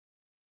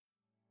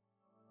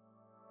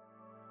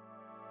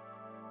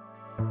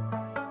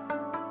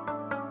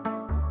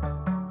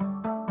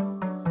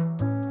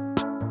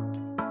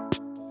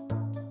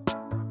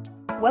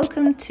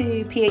Welcome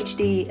to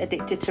PhD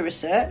Addicted to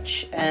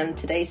Research.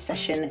 Today's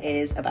session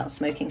is about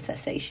smoking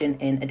cessation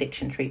in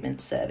addiction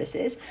treatment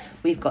services.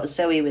 We've got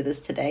Zoe with us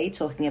today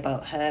talking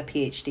about her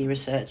PhD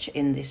research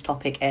in this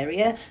topic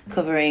area,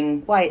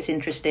 covering why it's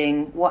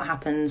interesting, what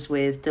happens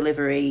with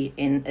delivery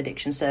in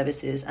addiction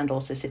services and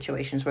also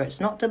situations where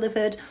it's not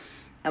delivered.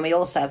 And we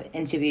also have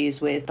interviews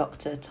with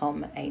Dr.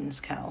 Tom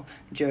Ainscow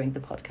during the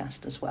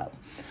podcast as well.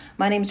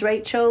 My name's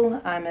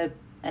Rachel. I'm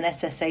an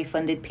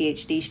SSA-funded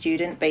PhD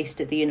student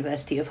based at the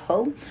University of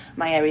Hull.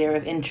 My area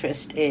of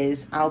interest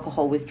is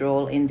alcohol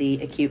withdrawal in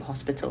the acute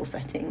hospital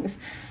settings.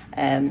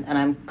 And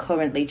I'm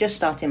currently just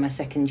starting my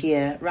second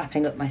year,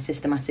 wrapping up my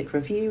systematic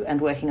review and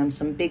working on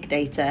some big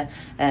data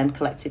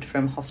collected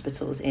from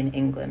hospitals in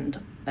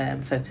England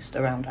focused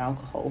around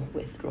alcohol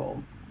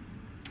withdrawal.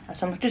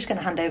 So I'm just going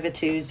to hand over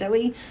to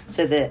Zoe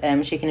so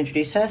that she can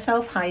introduce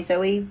herself. Hi,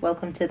 Zoe.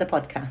 Welcome to the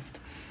podcast.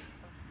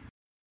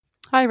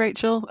 Hi,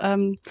 Rachel.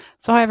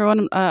 So hi,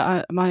 everyone.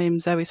 My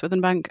name's Zoe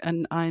Swithenbank,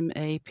 and I'm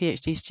a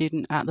PhD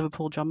student at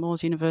Liverpool John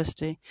Moores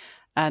University,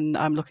 and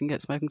I'm looking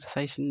at smoking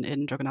cessation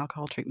in drug and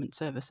alcohol treatment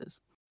services.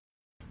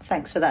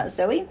 Thanks for that,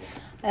 Zoe.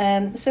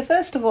 So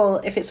first of all,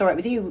 if it's all right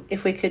with you,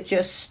 if we could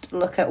just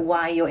look at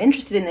why you're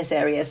interested in this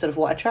area, sort of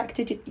what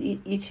attracted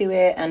you to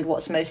it and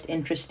what's most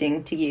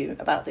interesting to you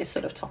about this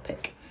sort of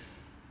topic.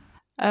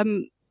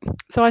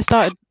 So I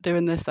started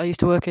doing this. I used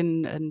to work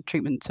in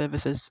treatment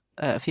services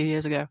a few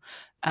years ago,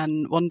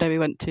 and one day we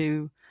went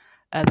to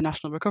the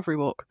National Recovery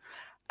Walk,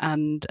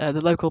 and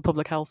the local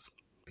public health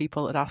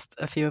people had asked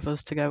a few of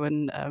us to go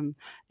and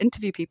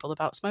interview people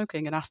about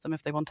smoking and ask them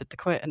if they wanted to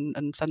quit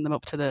and send them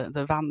up to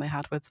the van they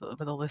had with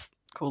all this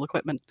cool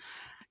equipment.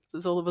 So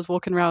there's all of us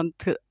walking around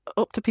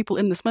up to people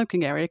in the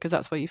smoking area, because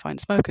that's where you find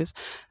smokers,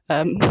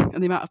 and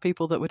the amount of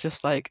people that were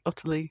just like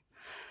utterly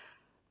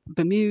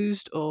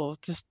bemused or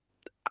just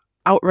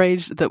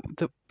outraged that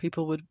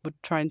people would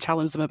try and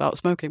challenge them about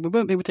smoking. We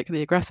weren't being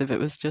particularly aggressive. It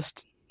was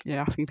just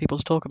asking people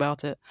to talk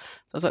about it.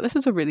 So I was like, this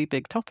is a really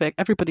big topic.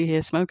 Everybody here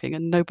is smoking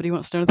and nobody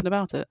wants to know anything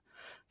about it.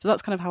 So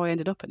that's kind of how I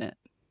ended up in it.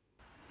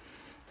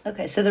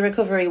 Okay, so the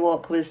recovery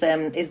walk was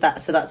is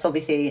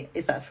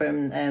that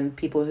from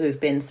people who've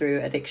been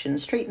through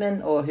addictions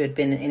treatment or who had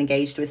been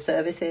engaged with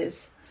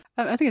services?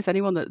 I think it's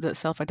anyone that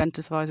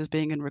self-identifies as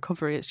being in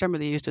recovery. It's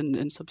generally used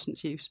in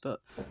substance use, but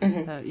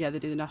they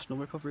do the National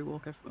Recovery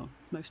Walk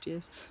most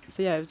years.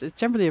 So it's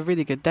generally a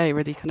really good day,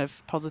 really kind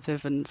of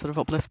positive and sort of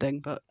uplifting.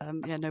 But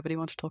nobody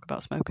wanted to talk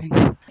about smoking.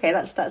 Okay,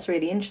 that's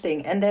really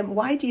interesting. And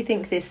why do you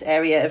think this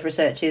area of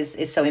research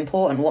is so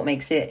important? What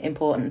makes it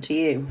important to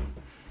you?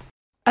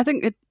 I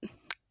think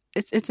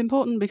it's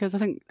important because I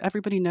think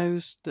everybody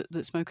knows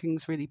that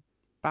smoking's really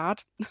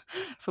bad,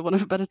 for want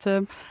of a better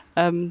term.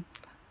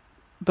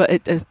 But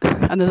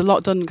and there's a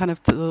lot done kind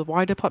of to the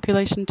wider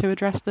population to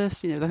address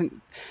this. I think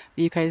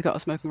the UK has got a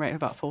smoking rate of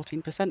about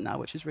 14% now,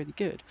 which is really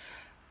good.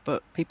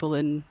 But people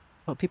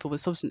with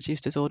substance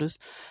use disorders,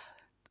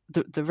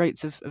 the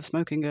rates of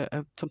smoking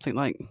are something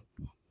like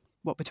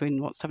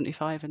between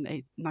 75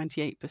 and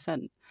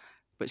 98%,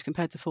 which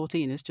compared to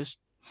 14 is just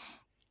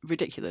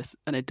ridiculous.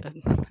 And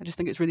I just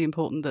think it's really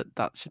important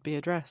that should be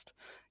addressed.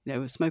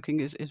 Smoking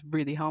is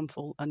really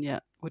harmful, and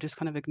yet we're just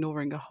kind of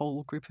ignoring a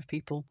whole group of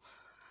people.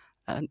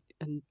 And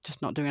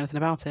just not doing anything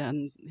about it.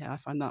 And I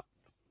find that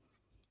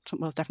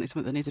it's definitely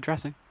something that needs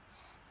addressing.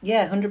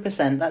 Yeah,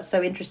 100%. That's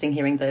so interesting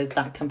hearing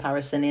that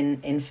comparison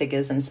in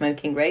figures and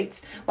smoking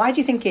rates. Why do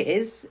you think it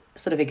is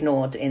sort of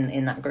ignored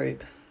in that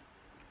group?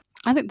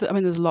 I think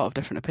there's a lot of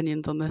different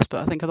opinions on this,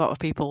 but I think a lot of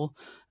people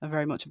are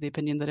very much of the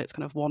opinion that it's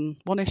kind of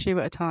one issue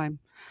at a time.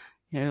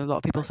 A lot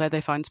of people say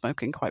they find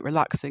smoking quite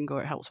relaxing,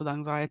 or it helps with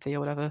anxiety or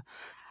whatever.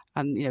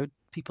 And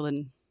people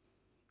in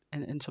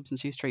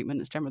substance use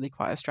treatment, it's generally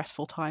quite a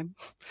stressful time.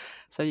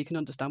 So you can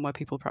understand why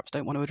people perhaps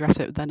don't want to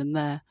address it then and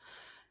there.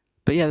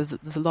 But there's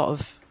a lot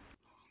of,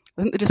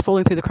 I think they're just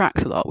falling through the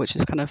cracks a lot, which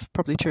is kind of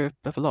probably true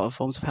of a lot of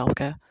forms of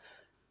healthcare.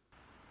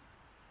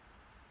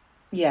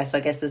 Yeah, so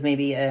I guess there's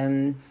maybe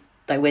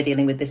like we're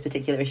dealing with this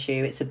particular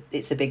issue.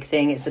 It's a big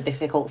thing. It's a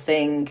difficult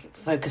thing.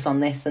 Focus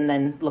on this and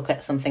then look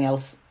at something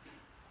else.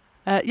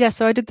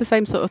 So I did the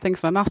same sort of thing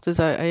for my master's.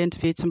 I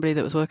interviewed somebody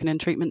that was working in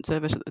treatment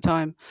service at the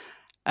time.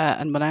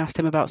 And when I asked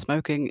him about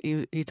smoking,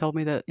 he told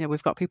me that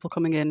we've got people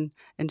coming in,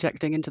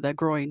 injecting into their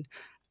groin,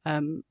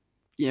 on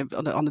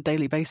a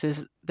daily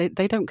basis. They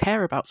don't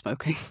care about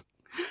smoking.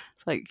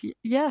 It's like,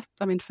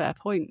 fair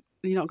point.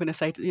 You're not going to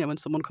say when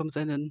someone comes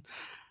in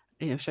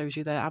and shows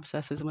you their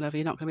abscesses and whatever,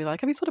 you're not going to be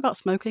like, have you thought about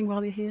smoking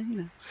while you're here?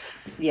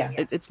 Yeah.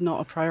 It's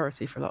not a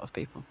priority for a lot of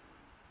people,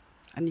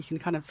 and you can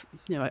kind of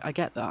I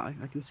get that.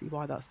 I can see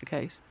why that's the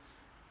case.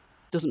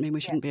 Doesn't mean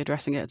we shouldn't be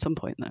addressing it at some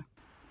point though.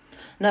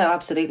 No,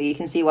 absolutely. You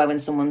can see why when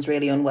someone's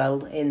really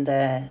unwell in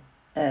the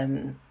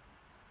thing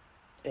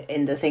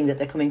that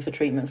they're coming for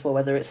treatment for,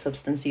 whether it's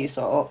substance use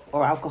or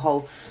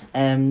alcohol,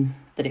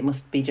 that it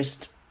must be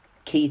just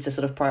key to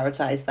sort of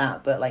prioritise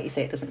that. But like you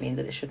say, it doesn't mean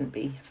that it shouldn't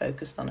be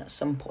focused on at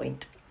some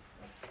point.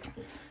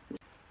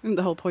 I think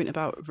the whole point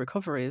about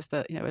recovery is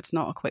that it's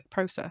not a quick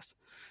process.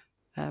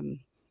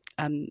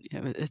 And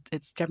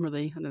it's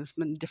generally, and there's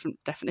many different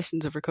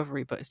definitions of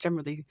recovery, but it's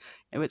generally,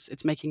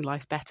 it's making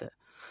life better.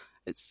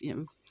 It's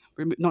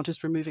not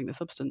just removing the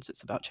substance;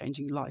 it's about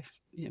changing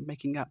life,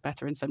 making that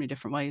better in so many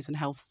different ways. And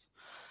health's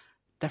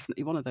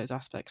definitely one of those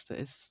aspects that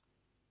is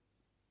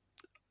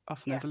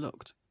often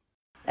overlooked.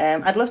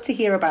 I'd love to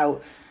hear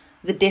about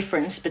the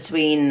difference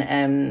between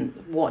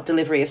what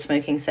delivery of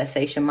smoking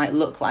cessation might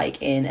look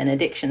like in an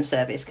addiction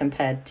service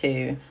compared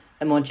to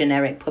a more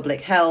generic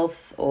public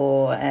health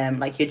or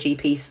like your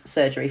GP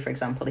surgery, for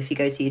example. If you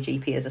go to your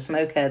GP as a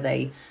smoker,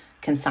 they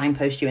can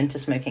signpost you into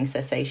smoking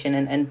cessation.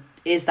 And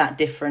is that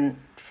different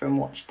from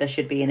what there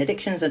should be in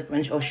addictions,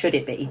 or should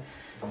it be?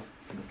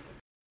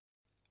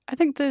 I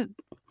think the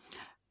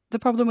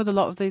problem with a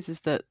lot of these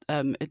is that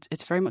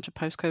it's very much a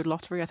postcode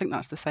lottery. I think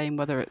that's the same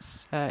whether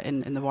it's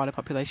in the wider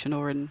population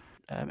or in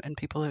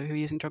people who are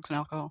using drugs and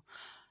alcohol.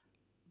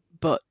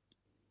 But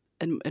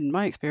in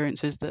my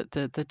experience is that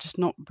they're just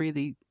not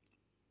really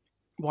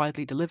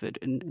widely delivered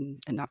in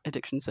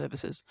addiction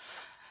services.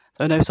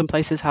 So I know some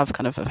places have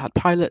had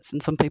pilots,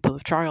 and some people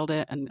have trialled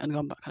it and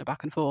gone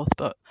back and forth,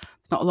 but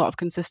there's not a lot of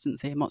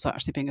consistency in what's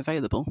actually being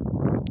available.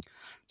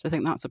 So I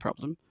think that's a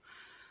problem.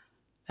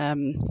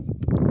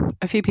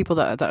 A few people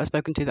that I've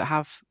spoken to that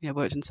have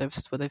worked in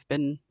services where they've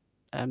been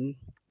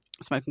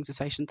smoking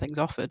cessation things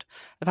offered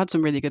have had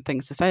some really good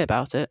things to say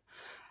about it.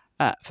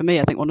 For me,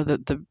 I think one of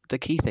the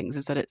key things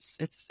is that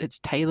it's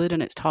tailored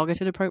and it's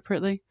targeted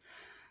appropriately.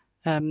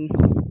 I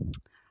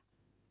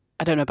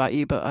don't know about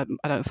you, but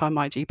I don't find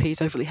my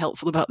GPs overly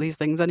helpful about these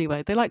things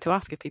anyway. They like to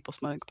ask if people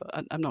smoke, but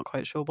I'm not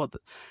quite sure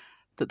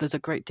that there's a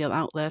great deal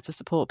out there to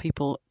support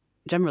people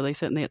generally,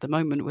 certainly at the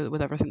moment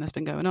with everything that's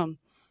been going on.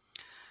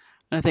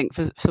 And I think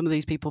for some of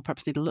these people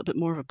perhaps need a little bit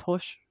more of a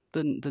push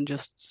than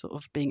just sort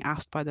of being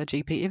asked by their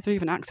GP, if they're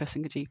even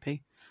accessing a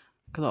GP.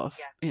 A lot of,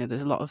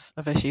 there's a lot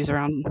of issues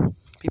around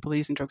people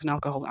using drugs and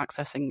alcohol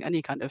accessing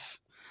any kind of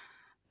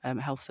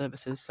health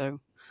services. So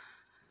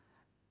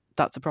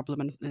that's a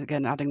problem. And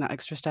again, adding that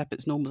extra step,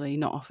 it's normally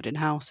not offered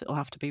in-house. It'll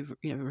have to be,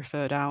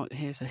 referred out.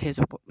 Here's a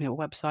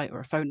website or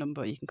a phone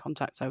number you can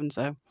contact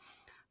so-and-so.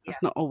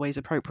 That's not always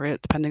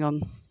appropriate, depending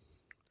on,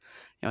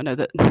 I know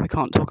that we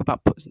can't talk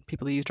about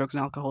people who use drugs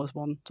and alcohol as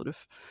one sort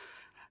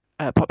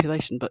of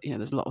population, but,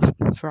 there's a lot of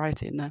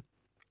variety in there.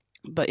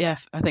 But yeah,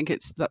 I think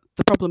it's that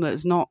the problem that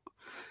it's not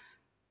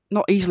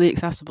easily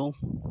accessible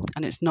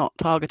and it's not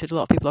targeted. A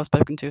lot of people I've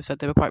spoken to have said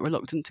they were quite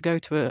reluctant to go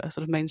to a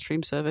sort of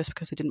mainstream service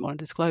because they didn't want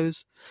to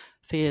disclose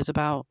fears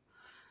about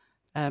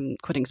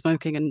quitting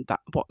smoking and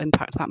what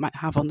impact that might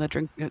have on their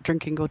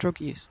drinking or drug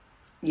use.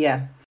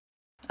 Yeah,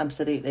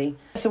 absolutely.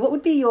 So what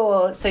would be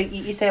so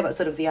you say about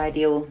sort of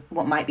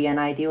what might be an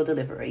ideal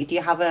delivery. Do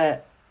you have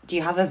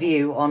a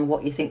view on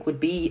what you think would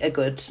be a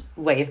good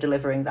way of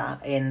delivering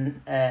that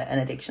in an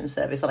addiction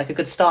service, or like a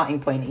good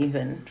starting point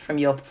even from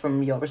your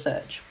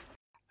research?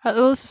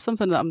 Well, this is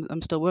something that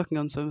I'm still working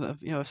on. So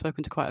I've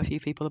spoken to quite a few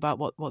people about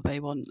what they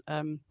want.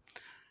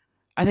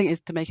 I think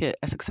is to make it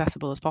as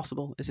accessible as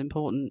possible is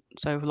important.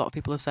 So a lot of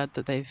people have said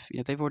that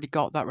they've already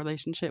got that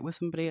relationship with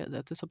somebody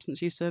at the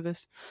substance use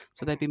service,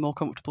 so they'd be more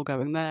comfortable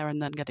going there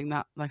and then getting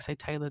that, like I say,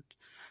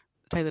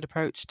 tailored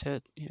approach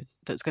to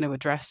that's going to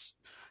address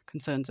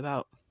concerns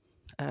about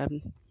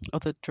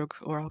other drug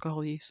or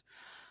alcohol use.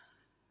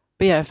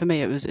 But yeah, for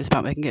me, it's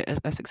about making it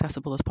as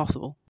accessible as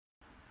possible.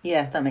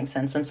 Yeah, that makes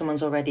sense. When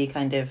someone's already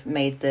kind of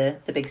made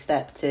the big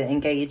step to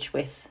engage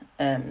with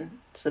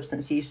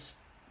substance use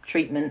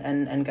treatment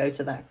and go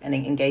to that and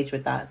engage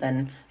with that,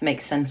 then it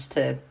makes sense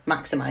to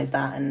maximise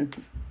that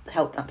and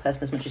help that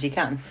person as much as you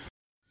can.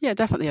 Yeah,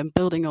 definitely. And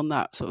building on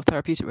that sort of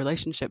therapeutic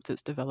relationship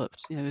that's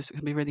developed, is going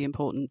to be really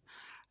important.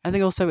 I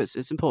think also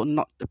it's important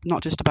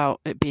not just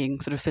about it being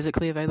sort of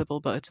physically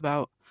available, but it's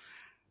about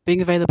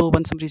being available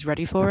when somebody's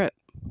ready for it.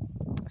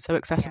 So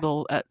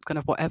accessible at kind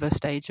of whatever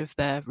stage of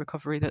their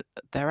recovery that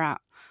they're at.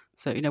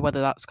 So,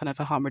 whether that's kind of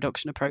a harm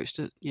reduction approach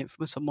to,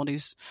 with someone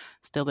who's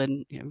still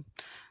in,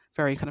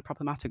 very kind of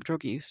problematic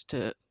drug use,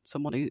 to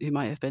someone who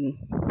might have been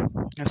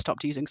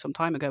stopped using some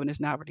time ago and is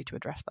now ready to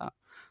address that.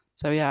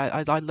 So, yeah,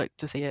 I'd like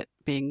to see it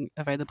being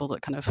available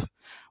at kind of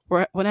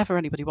whenever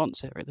anybody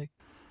wants it, really.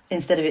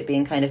 Instead of it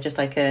being kind of just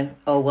like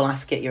we'll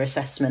ask you at your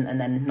assessment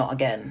and then not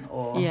again.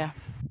 Or yeah.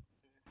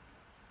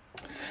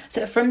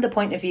 So from the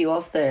point of view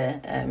of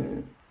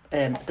the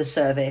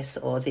service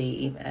or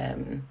the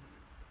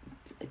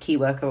key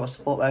worker or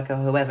support worker, or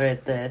whoever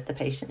the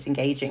patient's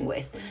engaging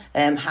with,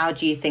 how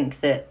do you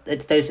think that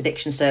those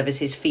addiction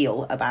services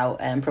feel about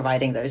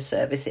providing those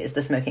services,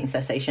 the smoking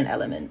cessation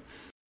element?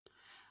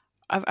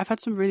 I've had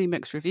some really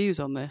mixed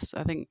reviews on this.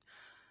 I think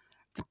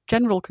the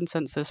general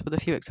consensus, with a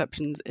few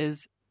exceptions,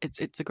 is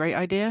it's a great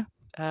idea,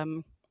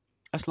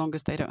 as long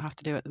as they don't have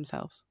to do it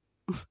themselves.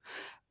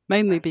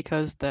 Mainly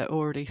because they're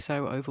already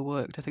so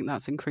overworked. I think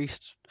that's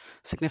increased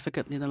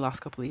significantly in the last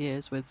couple of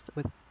years with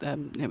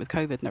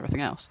COVID and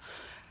everything else.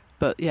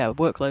 But yeah,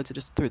 workloads are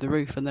just through the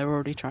roof, and they're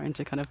already trying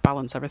to kind of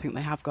balance everything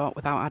they have got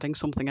without adding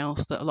something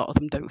else that a lot of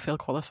them don't feel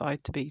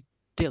qualified to be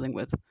dealing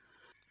with.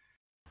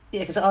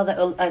 Yeah, because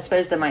I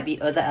suppose there might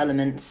be other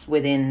elements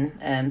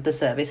within the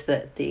service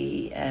that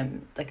the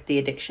like the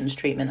addictions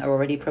treatment are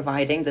already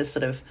providing. There's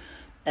sort of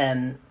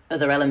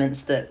other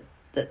elements that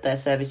their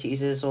service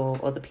users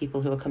or the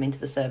people who are coming to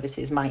the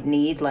services might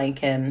need,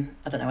 like I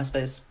don't know, I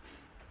suppose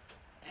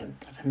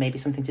maybe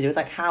something to do with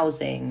like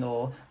housing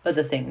or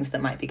other things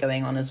that might be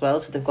going on as well.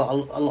 So they've got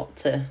a lot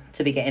to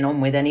be getting on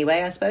with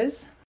anyway, I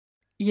suppose.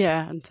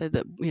 Yeah, and so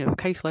that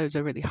caseloads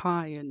are really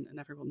high, and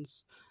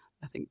everyone's,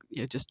 I think,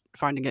 just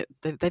finding it,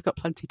 they've got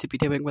plenty to be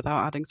doing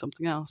without adding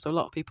something else. So a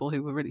lot of people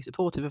who were really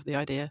supportive of the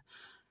idea,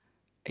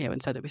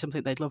 and said it'd be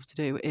something they'd love to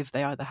do if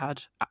they either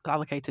had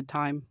allocated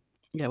time,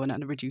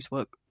 and a reduced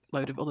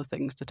workload of other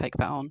things to take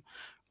that on,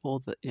 or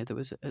that there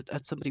was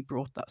somebody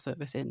brought that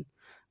service in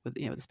with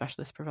the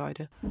specialist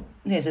provider.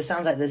 Yes, it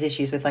sounds like there's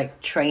issues with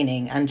like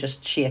training and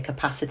just sheer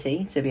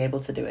capacity to be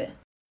able to do it.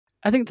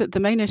 I think that the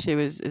main issue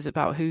is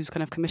about who's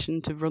kind of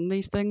commissioned to run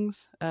these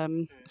things.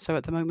 So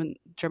at the moment,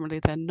 generally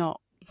they're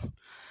not.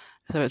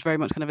 So it's very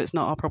much kind of, it's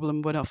not our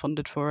problem. We're not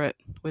funded for it.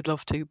 We'd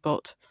love to,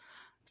 but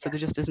so there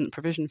just isn't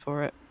provision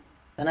for it.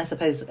 And I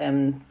suppose a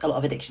lot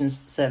of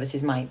addictions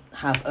services might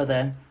have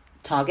other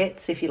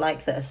targets, if you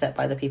like, that are set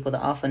by the people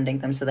that are funding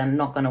them. So they're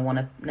not going to want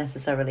to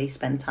necessarily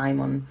spend time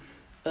on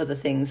other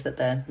things that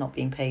they're not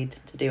being paid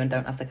to do and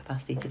don't have the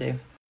capacity to do.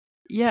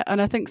 Yeah, and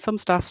I think some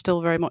staff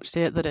still very much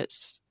see it that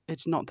it's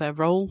not their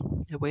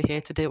role. We're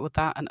here to deal with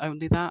that and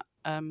only that.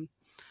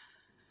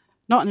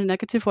 Not in a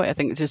negative way. I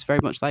think it's just very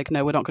much like,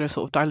 no, we're not going to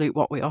sort of dilute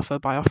what we offer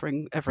by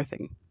offering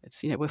everything.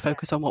 It's, we're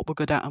focused on what we're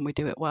good at and we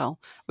do it well,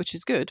 which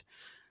is good.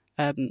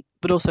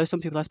 But also some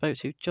people I spoke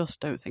to just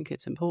don't think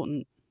it's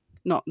important.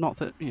 Not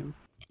that,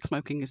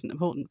 smoking isn't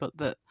important, but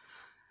that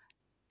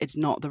it's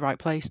not the right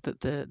place, that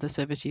the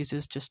service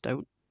users just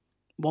don't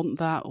want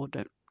that, or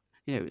don't,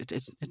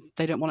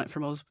 they don't want it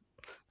from us,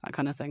 that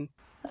kind of thing.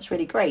 That's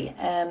really great.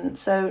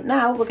 So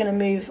now we're going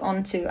to move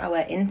on to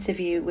our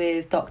interview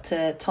with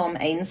Dr. Tom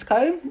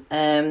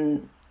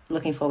Ainscough.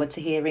 Looking forward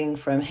to hearing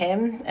from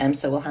him.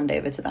 So we'll hand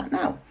over to that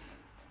now.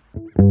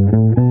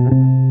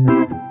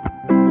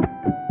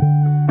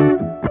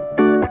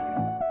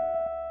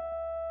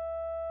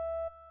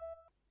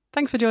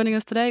 Thanks for joining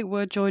us today.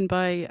 We're joined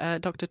by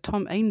Dr.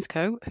 Tom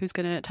Ainscough, who's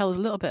going to tell us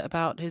a little bit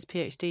about his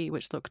PhD,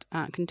 which looked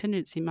at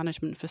contingency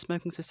management for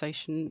smoking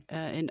cessation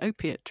in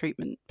opiate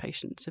treatment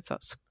patients, if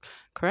that's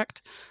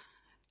correct.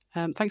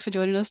 Thanks for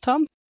joining us,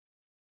 Tom.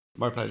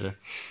 My pleasure.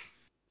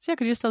 So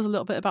could you just tell us a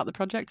little bit about the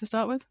project to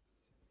start with?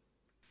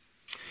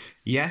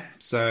 Yeah,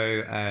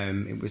 so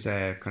it was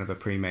a kind of a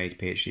pre-made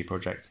PhD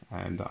project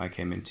that I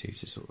came into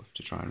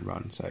to try and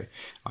run. So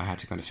I had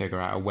to kind of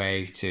figure out a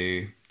way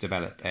to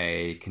develop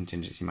a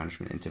contingency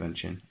management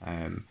intervention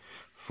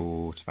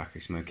for tobacco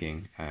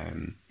smoking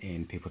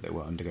in people that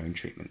were undergoing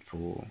treatment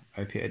for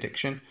opiate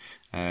addiction,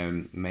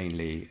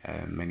 mainly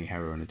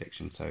heroin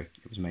addiction. So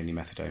it was mainly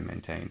methadone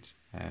maintained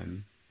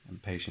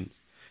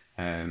patients.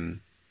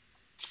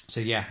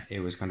 So yeah, it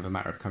was kind of a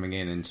matter of coming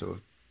in and sort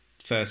of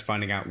first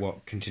finding out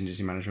what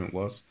contingency management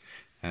was,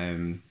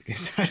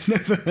 because I'd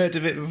never heard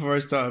of it before I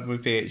started my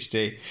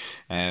PhD.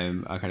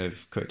 I kind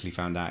of quickly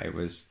found out it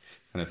was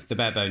kind of the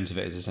bare bones of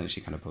it is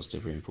essentially kind of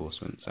positive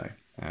reinforcement. So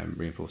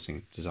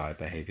reinforcing desired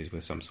behaviours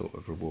with some sort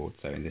of reward.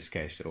 So in this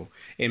case, or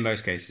in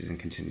most cases in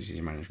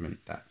contingency management,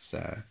 that's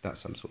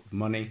some sort of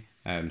money.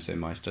 So in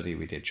my study,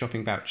 we did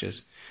shopping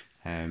vouchers.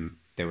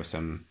 There were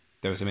some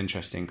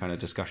interesting kind of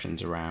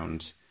discussions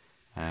around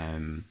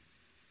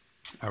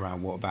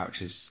what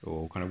vouchers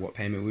or kind of what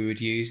payment we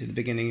would use at the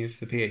beginning of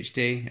the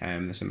PhD.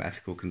 There's some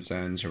ethical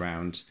concerns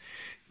around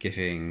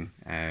giving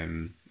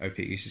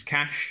opiate users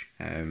cash,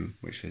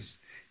 which was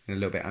a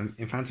little bit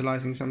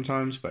infantilizing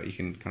sometimes, but you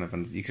can kind of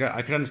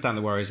I could understand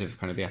the worries of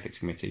kind of the ethics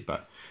committee,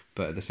 but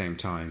at the same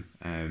time,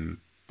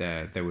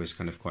 there was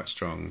kind of quite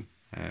strong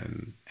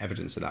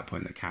evidence at that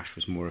point that cash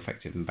was more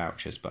effective than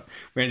vouchers. But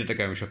we ended up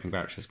going with shopping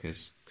vouchers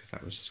because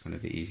that was just kind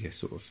of the easiest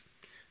sort of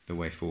the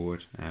way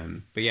forward.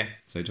 But yeah,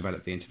 so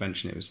developed the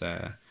intervention. It was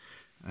I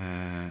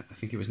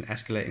think it was an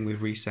escalating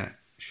with reset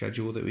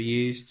schedule that we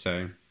used.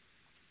 So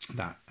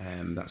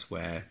that's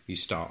where you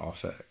start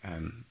off at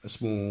a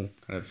small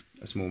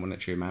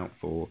monetary amount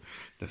for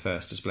the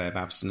first display of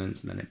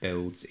abstinence, and then it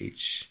builds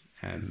each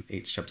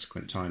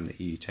subsequent time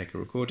that you take a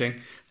recording.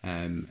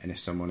 And if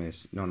someone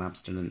is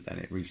non-abstinent, then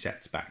it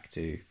resets back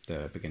to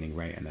the beginning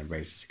rate and then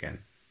raises again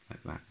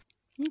like that.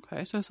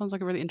 Okay, so it sounds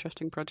like a really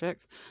interesting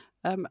project.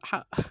 I'm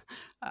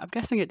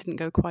guessing it didn't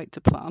go quite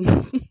to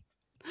plan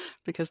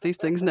because these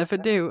things never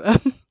do.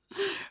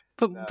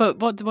 But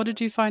what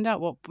did you find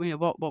out? What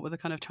were the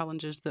kind of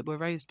challenges that were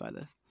raised by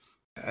this?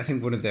 I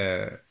think one of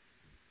the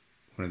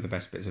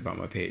best bits about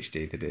my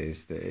PhD that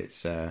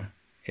it's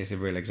a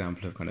real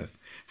example of kind of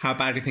how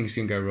badly things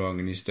can go wrong,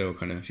 and you'll still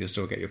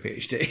get your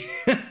PhD.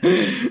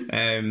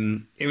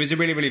 It was a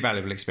really, really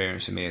valuable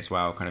experience for me as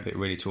well. Kind of, it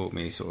really taught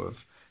me sort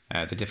of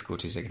the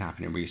difficulties that can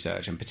happen in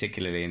research, and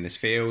particularly in this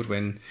field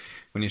when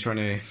you're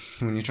trying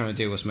to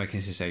deal with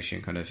smoking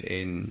cessation, kind of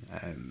in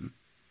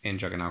in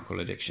drug and alcohol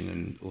addiction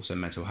and also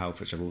mental health,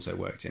 which I've also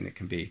worked in, it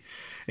can be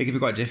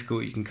quite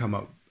difficult. You can come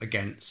up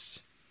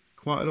against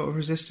quite a lot of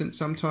resistance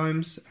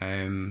sometimes.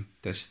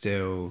 There's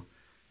still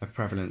a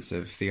prevalence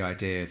of the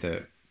idea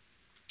that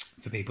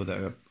for people that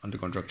have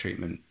undergone drug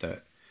treatment,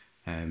 that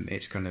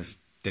it's kind of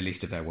the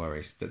least of their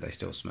worries that they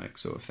still smoke,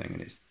 sort of thing,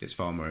 and it's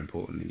far more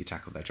important that you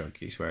tackle their drug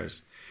use.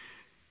 Whereas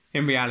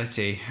in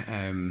reality,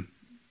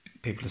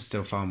 people are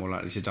still far more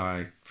likely to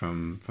die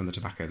from the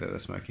tobacco that they're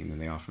smoking than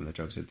they are from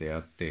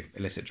the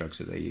illicit drugs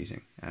that they're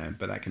using.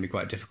 But that can be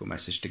quite a difficult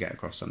message to get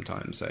across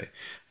sometimes. So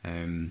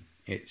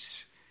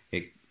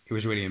it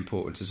was really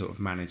important to sort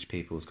of manage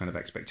people's kind of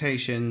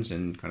expectations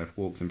and kind of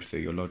walk them through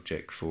your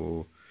logic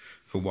for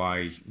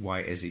why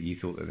is it you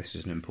thought that this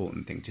was an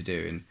important thing to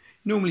do. And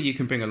normally you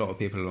can bring a lot of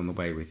people along the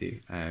way with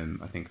you.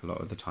 I think a lot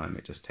of the time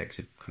it just takes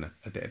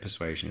a bit of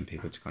persuasion and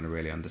people to kind of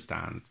really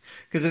understand.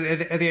 Because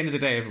at the end of the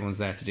day, everyone's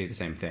there to do the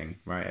same thing,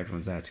 right?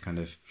 Everyone's there to kind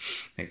of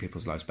make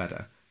people's lives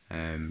better.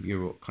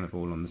 You're all kind of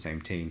all on the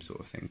same team, sort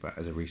of thing. But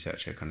as a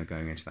researcher, kind of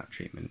going into that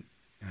treatment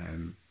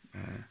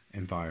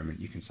environment,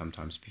 you can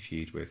sometimes be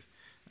viewed with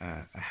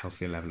a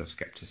healthier level of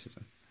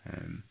skepticism.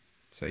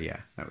 So yeah,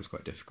 that was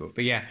quite difficult.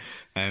 But yeah,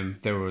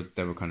 there were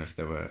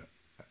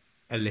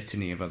a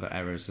litany of other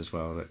errors as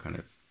well that kind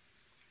of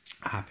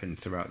happened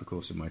throughout the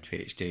course of my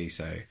PhD.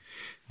 So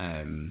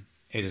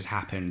it has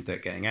happened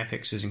that getting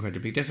ethics was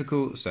incredibly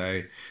difficult.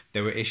 So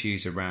there were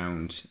issues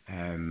around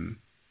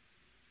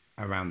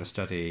the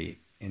study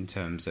in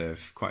terms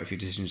of quite a few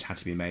decisions had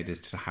to be made as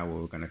to how we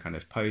were going to kind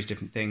of pose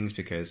different things,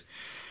 because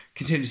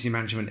contingency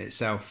management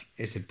itself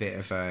is a bit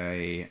of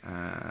a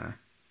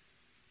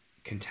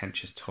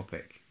contentious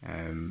topic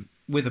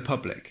with the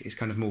public. It's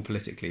kind of more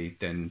politically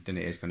than it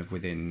is kind of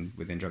within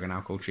drug and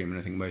alcohol treatment.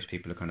 I think most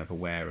people are kind of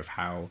aware of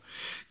how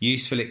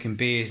useful it can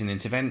be as an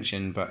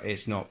intervention, but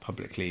it's not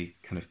publicly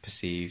kind of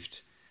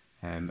perceived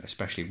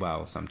especially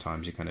well.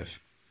 Sometimes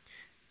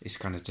it's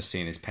kind of just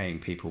seen as paying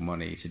people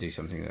money to do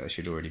something that they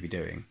should already be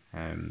doing.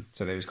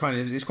 So it's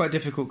quite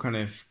difficult kind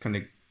of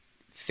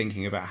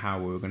thinking about how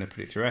we were going to put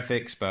it through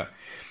ethics, but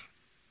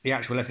the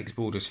actual ethics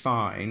board was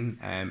fine.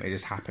 It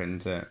just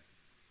happened that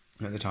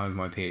at the time of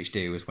my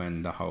PhD was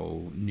when the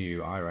whole new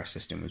IRS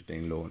system was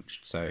being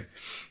launched. So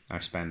I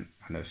spent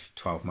kind of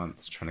 12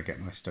 months trying to get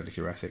my study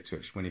through ethics,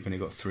 which when you've only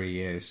got 3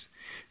 years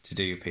to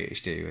do your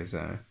PhD was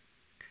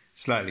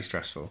slightly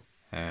stressful.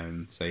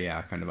 So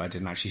yeah, I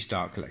didn't actually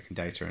start collecting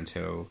data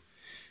until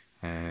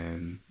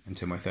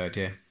my third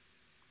year.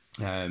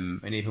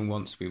 And even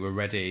once we were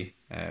ready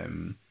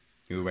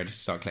to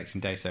start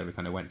collecting data, we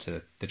kind of went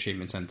to the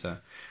treatment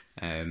centre,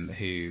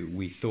 who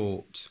we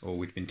thought, or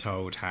we'd been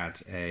told,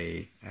 had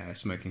a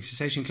smoking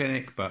cessation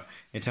clinic, but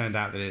it turned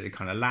out that it had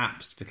kind of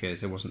lapsed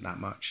because there wasn't that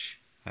much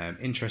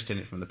interest in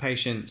it from the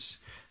patients,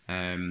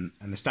 and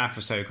the staff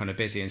were so kind of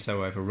busy and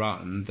so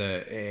overrun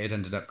that it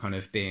ended up kind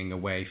of being a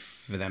way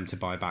for them to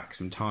buy back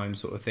some time,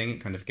 sort of thing.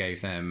 It kind of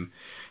gave them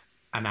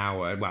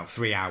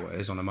 3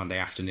 hours on a Monday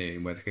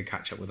afternoon where they could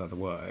catch up with other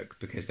work,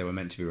 because they were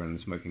meant to be running the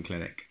smoking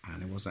clinic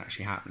and it wasn't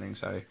actually happening.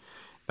 So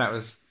it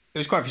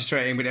was quite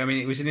frustrating, but I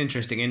mean, it was an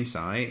interesting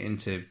insight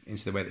into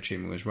the way that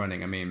treatment was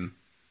running. I mean,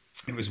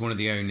 it was one of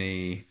the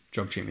only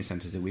drug treatment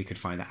centres that we could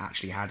find that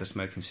actually had a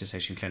smoking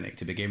cessation clinic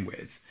to begin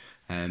with,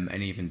 and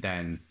even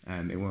then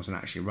it wasn't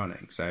actually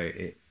running. So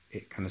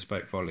it kind of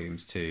spoke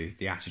volumes to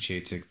the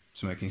attitude to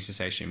smoking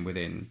cessation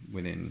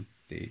within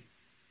the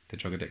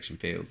drug addiction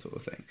field, sort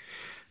of thing.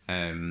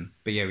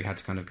 But yeah, we had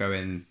to kind of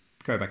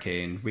go back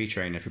in,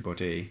 retrain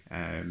everybody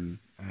on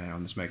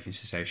the smoking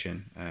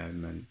cessation,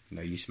 and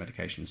use of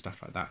medication and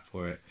stuff like that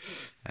for it,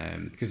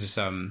 because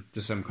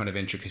there's some kind of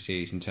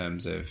intricacies in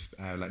terms of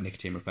like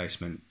nicotine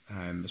replacement,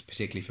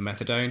 particularly for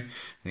methadone.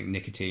 I think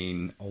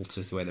nicotine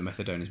alters the way that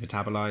methadone is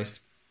metabolized,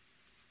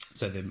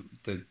 so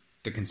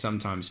there can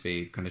sometimes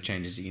be kind of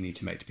changes that you need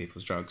to make to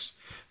people's drugs,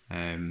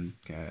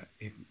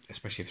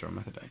 especially if they're on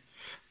methadone.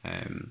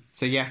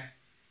 So yeah.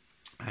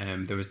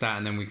 There was that,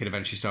 and then we could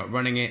eventually start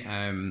running it,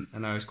 and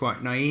I was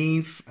quite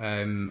naive.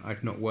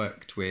 I'd not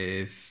worked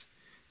with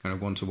kind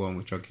of one-to-one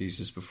with drug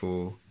users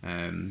before,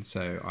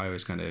 so I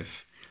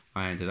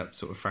ended up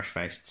sort of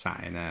fresh-faced,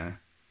 sat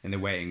in the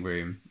waiting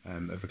room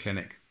of a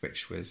clinic,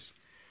 which was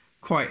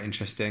quite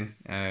interesting.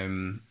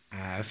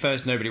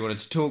 First, nobody wanted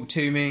to talk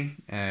to me,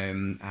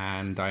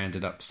 and I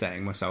ended up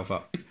setting myself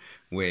up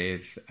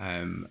with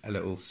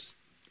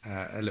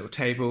a little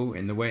table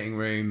in the waiting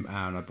room,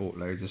 and I bought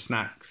loads of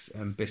snacks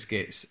and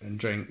biscuits and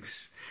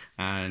drinks,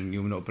 and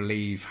you'll not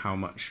believe how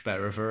much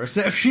better of a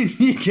reception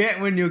you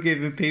get when you're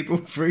giving people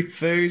free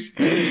food.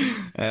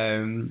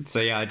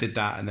 So yeah, I did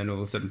that, and then all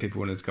of a sudden people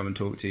wanted to come and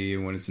talk to you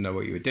and wanted to know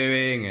what you were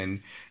doing,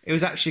 and it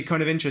was actually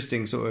kind of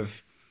interesting, sort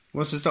of,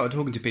 once I started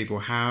talking to people,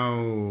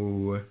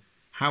 how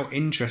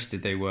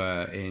interested they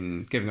were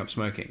in giving up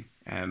smoking,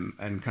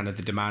 and kind of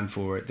the demand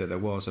for it that there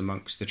was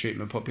amongst the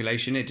treatment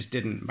population. It just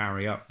didn't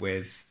marry up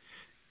with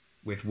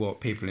what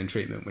people in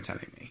treatment were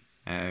telling me.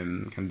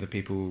 Kind of the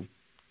people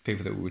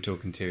people that we were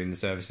talking to in the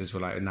services were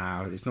like,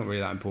 "No, it's not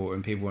really that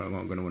important. People aren't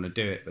going to want to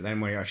do it." But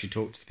then when you actually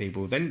talk to the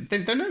people, then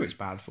they know it's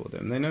bad for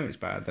them. They know it's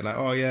bad. They're like,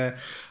 "Oh yeah,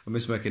 I've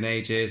been smoking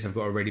ages. I've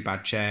got a really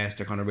bad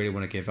chest. I kind of really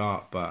want to give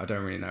up, but I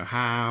don't really know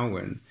how."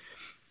 And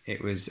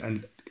it was,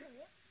 and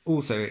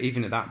also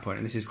even at that point,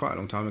 and this is quite a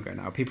long time ago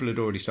now, people had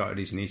already started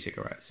using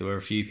e-cigarettes. There were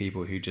a few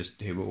people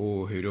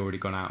who'd already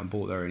gone out and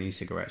bought their own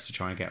e-cigarettes to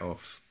try and get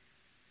off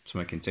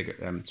smoking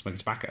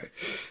tobacco.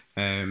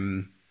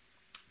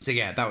 So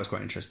yeah, that was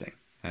quite interesting.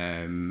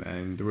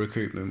 And the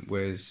recruitment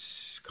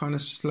was kind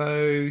of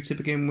slow to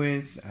begin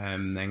with,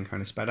 then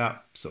kind of sped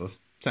up, sort of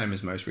same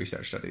as most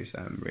research studies,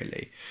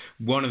 really.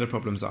 One of the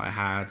problems that I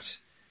had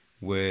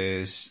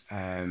was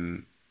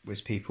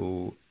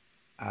people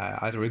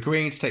either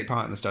agreeing to take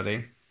part in the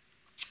study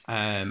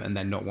and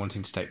then not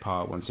wanting to take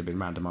part once they'd been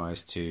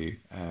randomised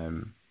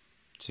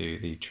to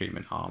the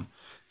treatment arm.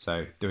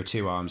 So there were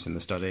two arms in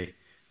the study.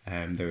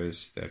 There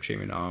was the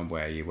treatment arm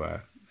where you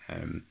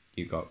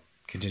got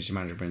contingency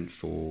management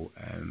for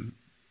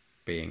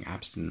being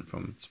abstinent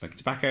from smoking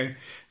tobacco,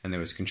 and there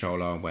was a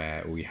control arm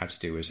where all you had to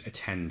do was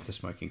attend the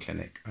smoking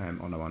clinic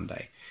on a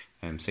Monday.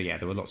 So yeah,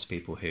 there were lots of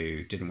people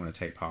who didn't want to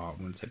take part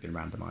once they'd been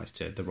randomised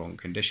to the wrong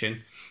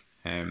condition.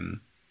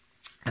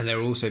 And there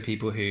were also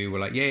people who were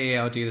like,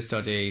 yeah, I'll do the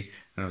study.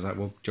 And I was like,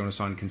 well, do you want to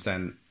sign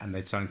consent? And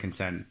they'd sign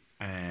consent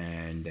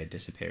and they'd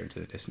disappear into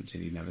the distance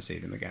and you'd never see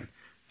them again.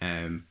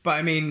 But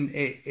I mean,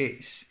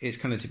 it's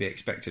kind of to be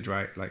expected,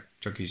 right? Like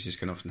drug users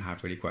can often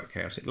have really quite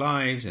chaotic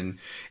lives, and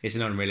it's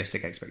an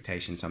unrealistic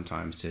expectation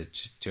sometimes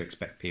to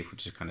expect people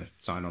to kind of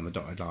sign on the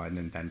dotted line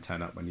and then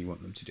turn up when you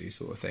want them to do,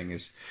 sort of thing.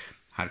 Is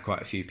had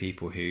quite a few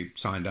people who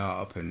signed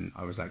up, and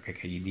I was like,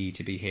 okay, you need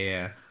to be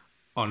here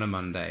on a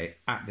Monday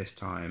at this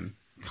time,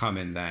 come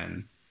in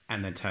then,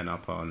 and then turn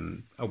up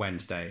on a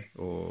Wednesday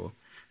or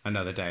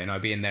another day, and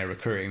I'd be in there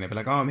recruiting. They'd be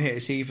like, oh, I'm here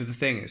to see you for the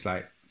thing. It's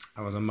like,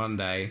 I was on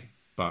Monday,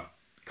 but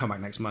come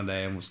back next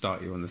Monday and we'll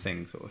start you on the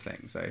thing, sort of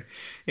thing. So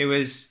it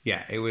was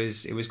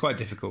quite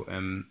difficult,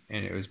 and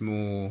it was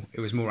more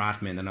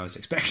admin than I was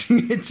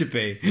expecting it to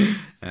be.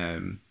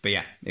 But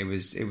yeah, it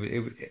was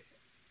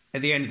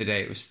at the end of the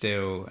day, it was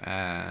still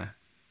a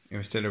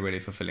really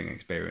fulfilling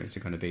experience to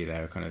kind of be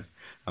there, kind of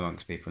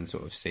amongst people and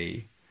sort of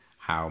see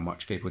how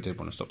much people did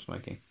want to stop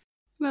smoking.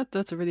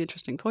 That's a really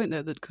interesting point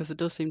there, because it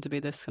does seem to be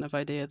this kind of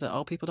idea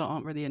that people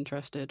aren't really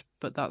interested,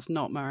 but that's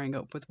not marrying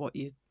up with what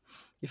you're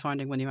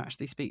finding when you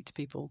actually speak to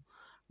people.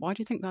 Why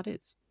do you think that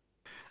is?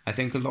 I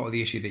think a lot of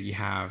the issue that you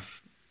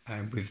have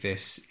with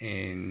this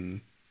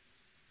in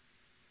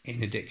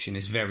addiction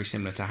is very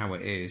similar to how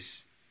it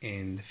is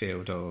in the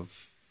field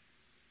of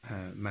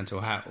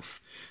mental health,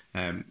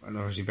 and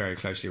obviously very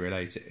closely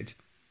related,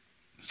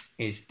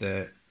 is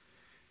that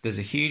there's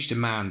a huge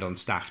demand on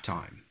staff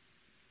time,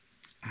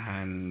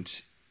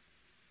 and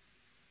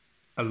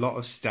a lot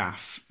of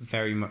staff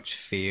very much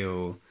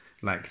feel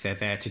like they're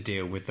there to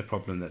deal with the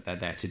problem that they're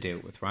there to deal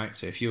with, right?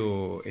 So if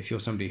you're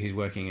somebody who's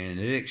working in an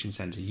addiction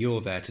centre,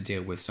 you're there to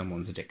deal with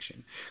someone's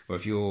addiction. Or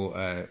if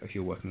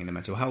you're working in a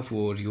mental health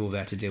ward, you're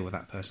there to deal with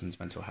that person's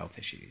mental health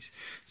issues.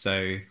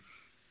 So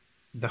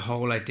the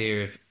whole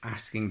idea of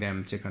asking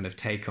them to kind of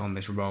take on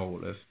this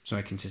role of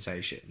smoking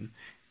cessation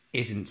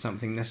isn't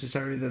something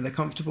necessarily that they're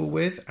comfortable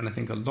with. And I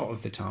think a lot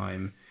of the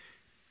time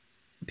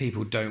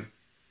people don't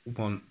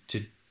want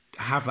to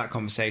have that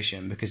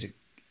conversation because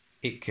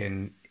it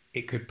could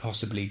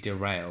possibly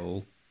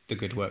derail the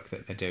good work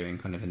that they're doing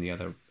kind of in the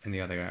other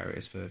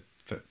areas for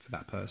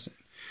that person.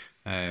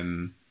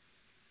 I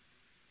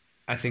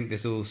think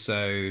there's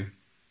also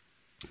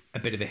a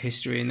bit of a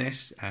history in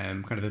this,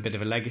 kind of a bit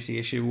of a legacy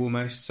issue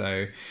almost.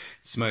 So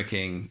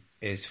smoking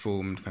is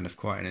formed kind of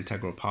quite an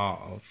integral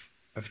part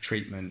of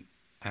treatment,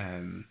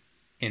 in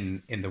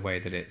the way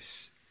that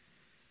it's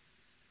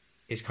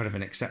kind of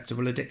an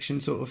acceptable addiction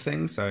sort of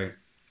thing. So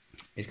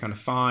it's kind of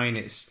fine.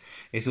 It's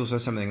also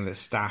something that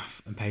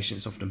staff and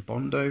patients often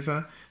bond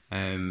over.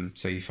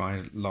 So you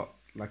find a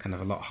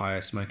lot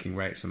higher smoking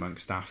rates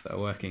amongst staff that are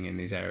working in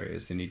these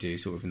areas than you do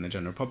sort of in the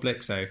general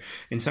public. So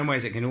in some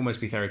ways it can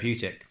almost be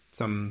therapeutic.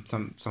 Some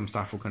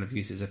staff will kind of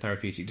use it as a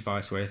therapeutic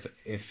device where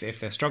if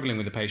they're struggling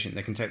with a patient,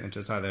 they can take them to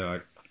the side. They're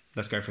like,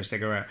 let's go for a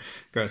cigarette,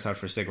 go outside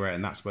for a cigarette.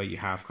 And that's where you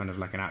have kind of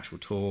like an actual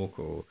talk,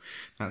 or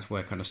that's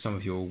where kind of some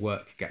of your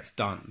work gets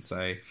done.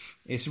 So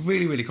it's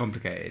really, really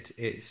complicated.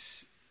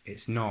 It's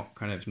not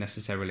kind of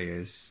necessarily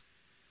as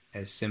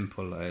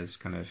simple as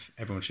kind of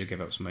everyone should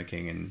give up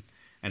smoking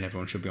and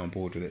everyone should be on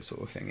board with it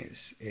sort of thing.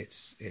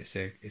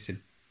 It's a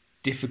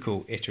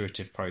difficult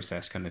iterative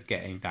process, kind of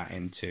getting that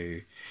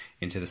into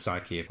the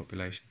psyche of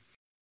population.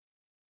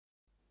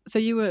 So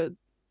you were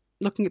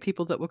looking at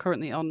people that were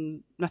currently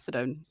on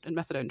methadone and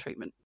methadone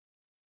treatment.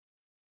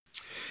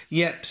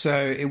 Yep. So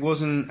it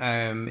wasn't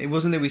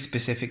that we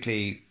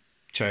specifically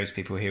chose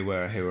people who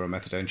were on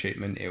methadone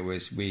treatment. It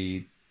was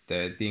the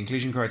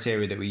inclusion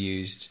criteria that we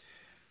used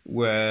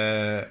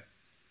were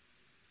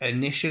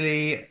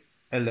initially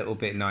a little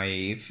bit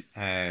naive,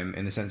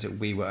 in the sense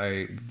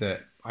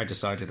that I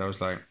decided, I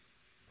was like,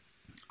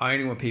 I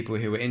only want people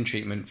who are in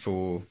treatment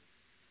for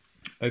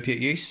opiate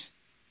use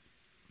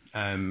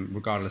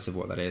regardless of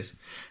what that is,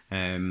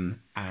 and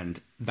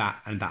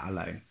that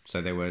alone.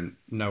 So there were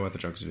no other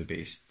drugs of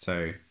abuse.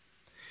 So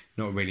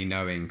not really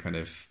knowing kind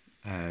of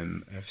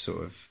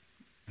sort of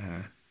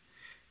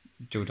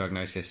dual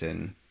diagnosis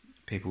in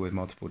people with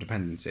multiple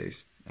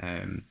dependencies.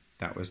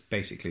 That was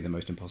basically the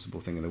most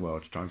impossible thing in the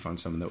world, to try and find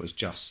someone that was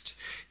just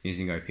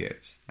using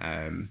opiates,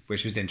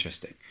 which was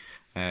interesting.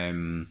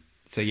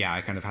 So yeah,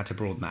 I kind of had to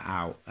broaden that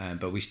out,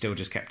 but we still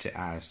just kept it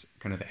as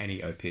kind of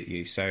any opiate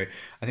use. So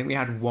I think we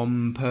had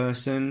one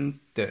person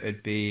that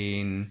had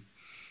become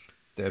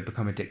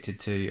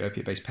addicted to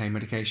opiate-based pain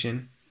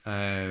medication.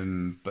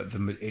 But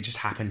it just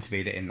happened to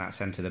be that in that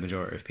centre, the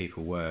majority of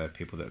people were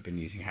people that had been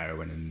using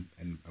heroin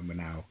and were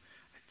now,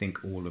 I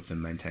think all of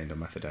them maintained on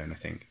methadone, I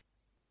think.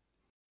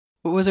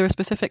 Was there a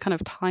specific kind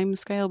of time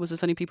scale? Was there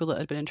any people that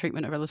had been in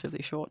treatment a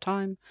relatively short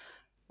time?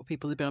 Or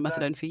people who'd been on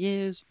methadone for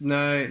years?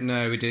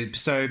 No, we did.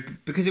 So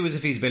because it was a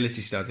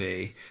feasibility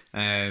study,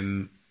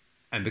 and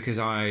because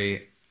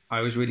I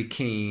was really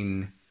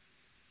keen,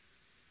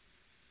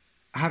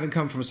 having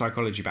come from a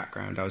psychology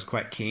background, I was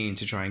quite keen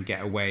to try and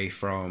get away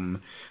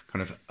from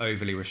kind of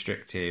overly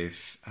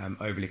restrictive,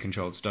 overly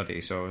controlled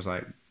studies. So I was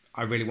like,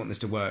 I really want this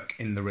to work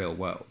in the real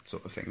world,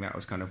 sort of thing. That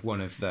was kind of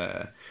one of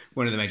the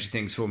major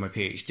things for my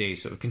PhD.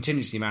 Sort of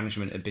contingency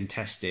management had been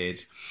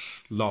tested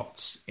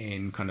lots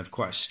in kind of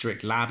quite a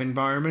strict lab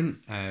environment,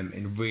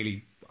 in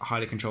really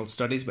highly controlled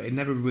studies, but it had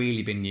never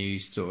really been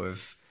used sort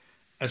of,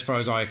 as far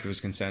as I was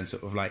concerned,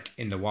 sort of like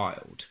in the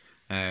wild.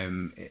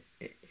 It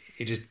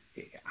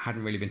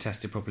hadn't really been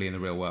tested properly in the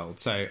real world.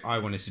 So I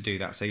wanted to do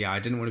that. So yeah, I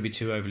didn't want to be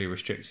too overly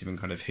restrictive in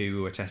kind of who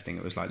we were testing.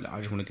 It was like, I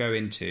just want to go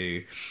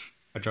into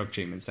a drug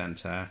treatment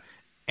centre.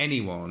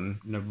 Anyone,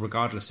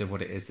 regardless of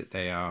what it is that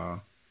they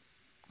are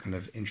kind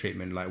of in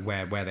treatment, like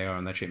where they are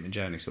on their treatment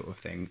journey sort of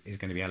thing, is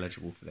going to be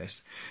eligible for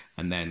this.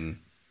 And then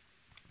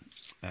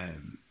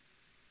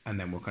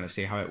we'll kind of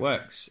see how it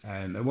works.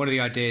 And one of the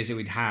ideas that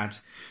we'd had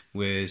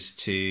was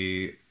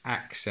to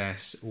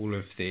access all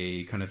of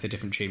the kind of the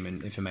different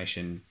treatment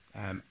information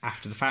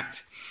after the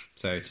fact.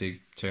 So to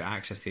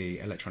access the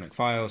electronic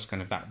files,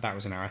 kind of that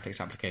was in our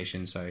ethics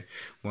application. So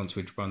once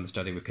we'd run the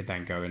study, we could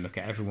then go and look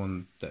at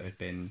everyone that had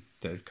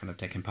kind of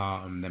taken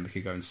part, and then we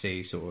could go and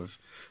see sort of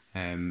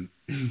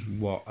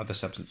what other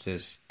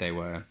substances they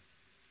were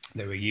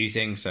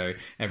using. So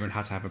everyone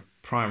had to have a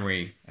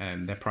primary,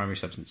 their primary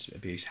substance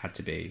abuse had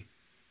to be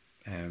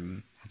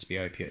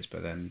opiates,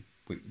 but then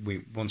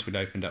we once we'd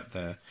opened up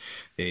the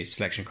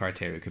selection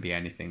criteria, it could be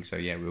anything. So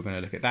yeah, we were going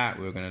to look at that.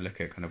 We were going to look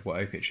at kind of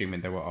what opiate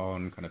treatment they were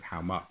on, kind of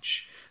how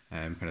much,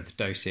 kind of the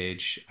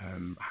dosage,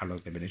 how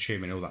long they've been in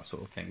treatment, all that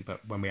sort of thing.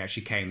 But when we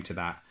actually came to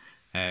that,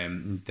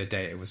 the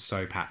data was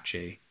so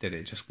patchy that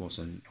it just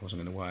wasn't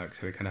going to work.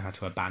 So we kind of had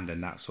to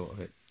abandon that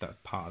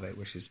part of it,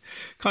 which is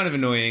kind of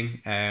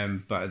annoying,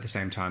 but at the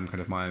same time kind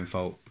of my own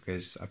fault,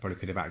 because I probably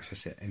could have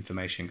accessed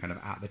information kind of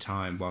at the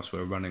time whilst we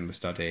were running the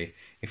study.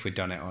 If we'd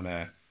done it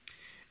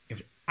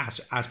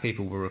as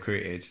people were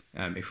recruited,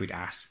 if we'd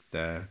asked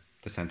the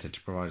centre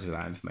to provide us with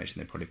that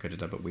information, they probably could have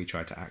done, but we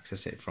tried to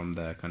access it from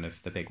the kind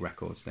of the big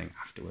records thing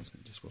afterwards,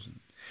 and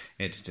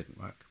it just didn't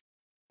work.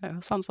 Oh,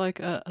 sounds like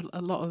a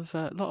lot of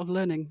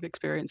learning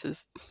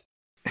experiences.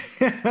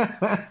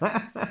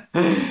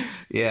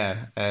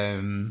 Yeah.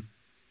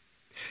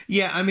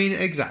 Yeah, I mean,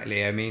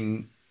 exactly. I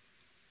mean,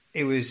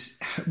 it was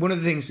one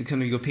of the things that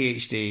kind of your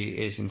PhD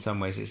is in some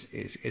ways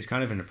is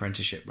kind of an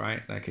apprenticeship,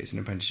 right? Like it's an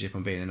apprenticeship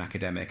on being an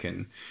academic,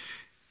 and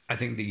I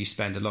think that you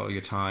spend a lot of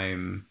your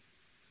time,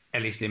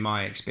 at least in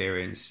my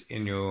experience,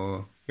 in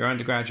your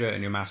undergraduate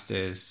and your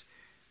master's,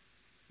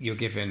 you're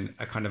given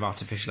a kind of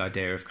artificial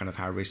idea of kind of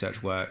how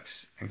research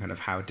works and kind of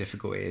how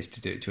difficult it is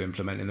to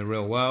implement in the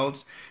real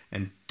world.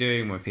 And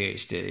doing my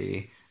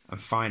PhD and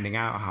finding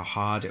out how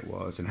hard it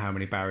was and how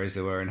many barriers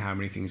there were and how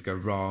many things go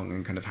wrong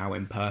and kind of how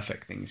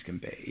imperfect things can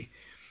be.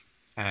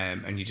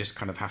 And you just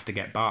kind of have to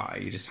get by.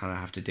 You just kind of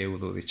have to deal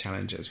with all these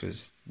challenges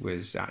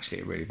was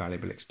actually a really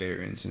valuable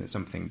experience. And it's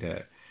something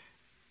that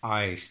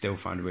I still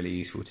find really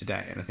useful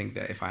today. And I think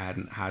that if I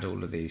hadn't had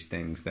all of these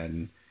things,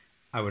 then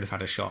I would have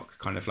had a shock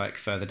kind of like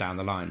further down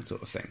the line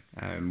sort of thing.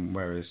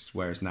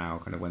 Whereas now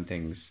kind of when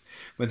things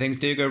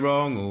do go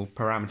wrong or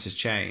parameters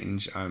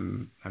change,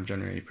 I'm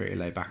generally pretty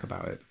laid back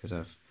about it because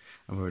I've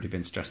already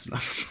been stressed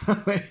enough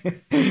about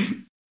it.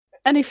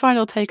 Any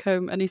final take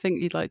home, anything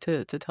you'd like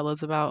to tell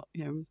us about,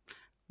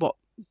 what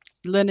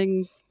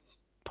learning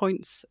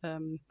points,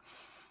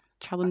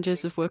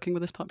 challenges of working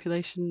with this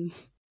population?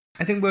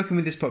 I think working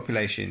with this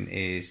population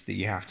is that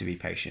you have to be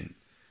patient,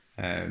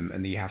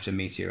 and that you have to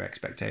meet your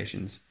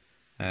expectations.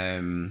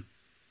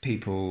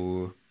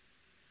 People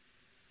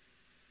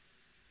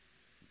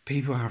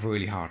have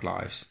really hard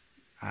lives,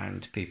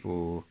 and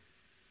people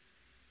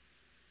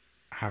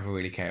have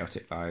really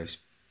chaotic lives.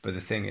 But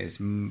the thing is,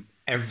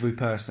 every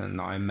person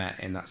that I met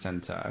in that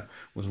centre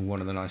was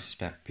one of the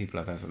nicest people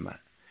I've ever met.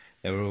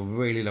 They were all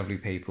really lovely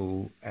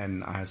people,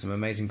 and I had some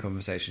amazing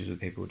conversations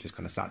with people. Just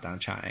kind of sat down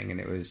chatting, and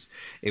it was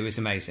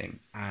amazing.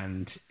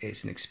 And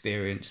it's an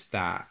experience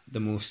that the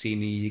more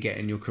senior you get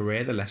in your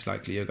career, the less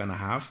likely you're going to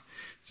have.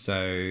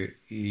 So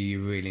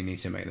you really need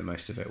to make the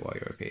most of it while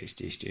you're a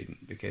PhD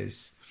student,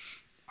 because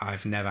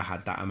I've never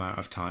had that amount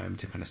of time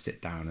to kind of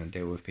sit down and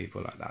deal with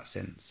people like that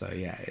since. So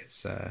yeah,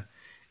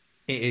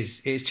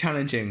 it's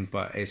challenging,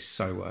 but it's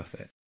so worth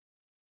it.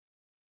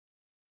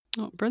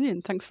 Oh,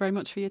 brilliant. Thanks very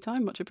much for your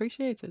time. Much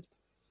appreciated.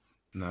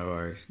 No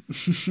worries.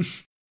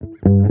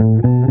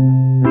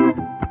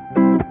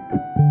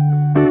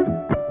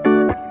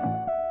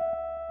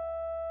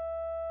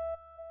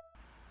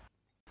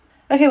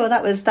 Okay, well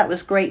that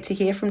was great to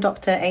hear from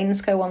Dr.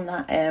 Ainscough on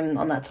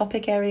that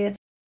topic area.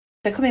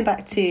 So coming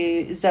back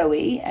to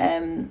Zoe,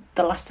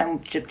 the last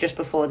time just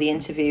before the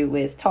interview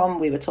with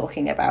Tom, we were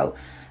talking about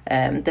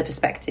the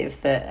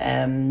perspective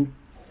that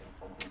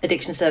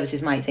addiction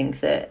services might think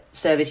that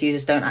service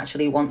users don't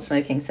actually want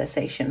smoking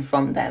cessation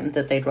from them,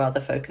 that they'd rather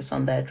focus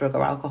on their drug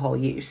or alcohol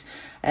use.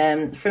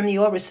 From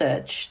your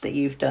research that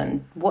you've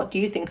done, what do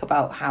you think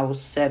about how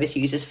service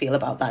users feel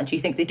about that? Do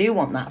you think they do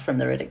want that from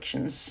their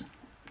addictions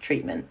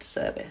treatment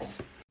service?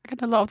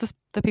 A lot of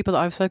the people that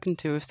I've spoken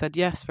to have said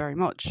yes, very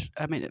much.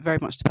 I mean, it very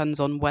much depends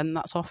on when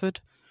that's offered.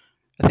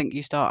 I think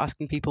you start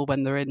asking people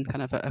when they're in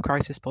kind of a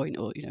crisis point,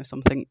 or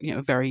something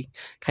very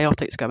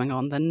chaotic's going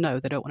on, then no,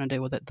 they don't want to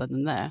deal with it then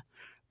and there.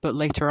 But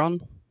later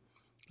on,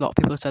 a lot of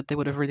people have said they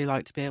would have really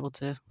liked to be able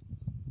to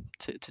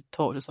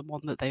talk to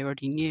someone that they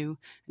already knew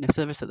in a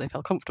service that they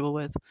felt comfortable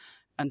with,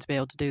 and to be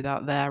able to do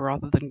that there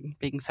rather than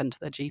being sent to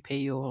their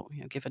GP or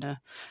given a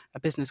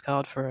business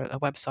card for a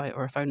website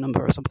or a phone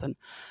number or something.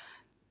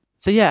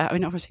 So yeah, I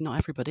mean, obviously not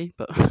everybody,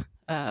 but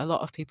a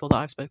lot of people that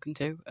I've spoken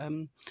to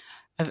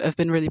have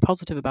been really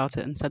positive about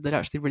it and said they'd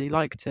actually really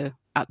like to,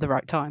 at the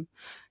right time,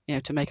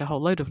 to make a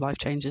whole load of life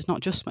changes, not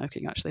just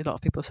smoking. Actually, a lot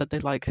of people have said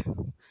they'd like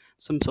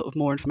some sort of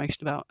more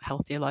information about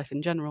healthier life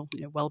in general,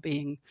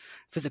 well-being,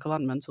 physical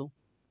and mental.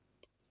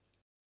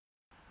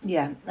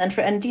 Yeah,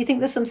 and do you think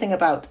there's something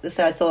about,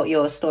 so I thought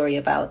your story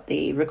about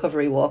the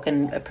recovery walk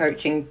and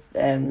approaching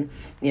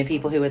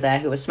people who were there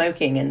who were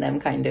smoking and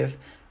them kind of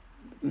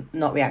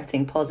not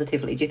reacting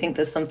positively, do you think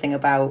there's something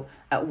about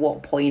at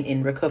what point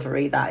in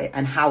recovery that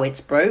and how it's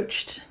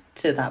broached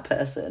to that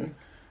person?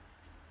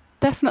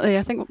 Definitely.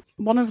 I think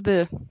one of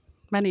the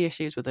many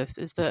issues with this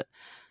is that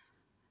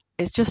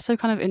it's just so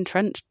kind of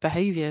entrenched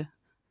behaviour.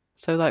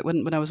 So like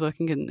when I was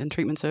working in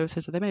treatment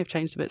services, they may have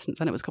changed a bit since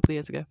then, it was a couple of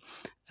years ago.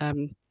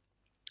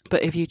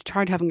 But if you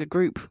tried having a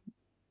group,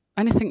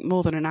 anything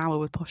more than an hour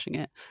with pushing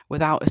it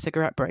without a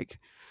cigarette break,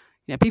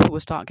 people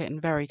would start getting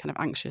very kind of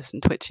anxious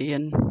and twitchy,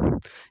 and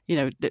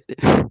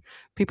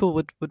people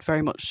would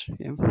very much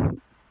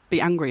be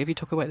angry if you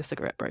took away the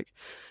cigarette break,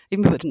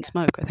 even people that didn't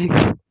smoke, I think.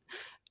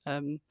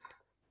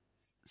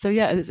 So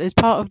yeah, it's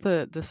part of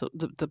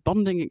the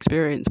bonding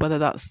experience, whether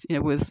that's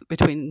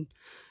between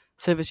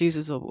service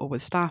users or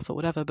with staff or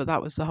whatever. But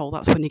that's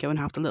when you go and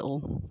have the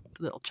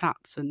little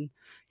chats and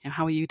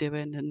how are you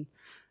doing, and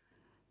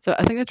so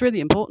I think that's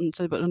really important.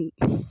 So, but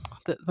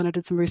that when I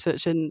did some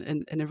research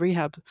in a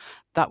rehab,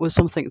 that was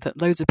something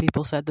that loads of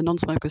people said the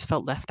non-smokers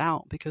felt left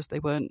out because they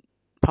weren't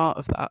part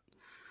of that.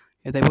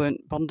 They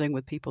weren't bonding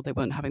with people, they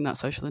weren't having that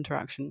social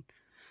interaction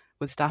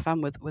with staff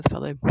and with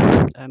fellow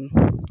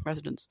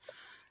residents,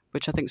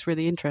 which I think is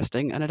really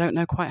interesting. And I don't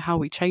know quite how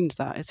we change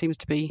that. It seems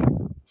to be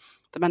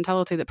the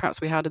mentality that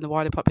perhaps we had in the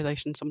wider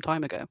population some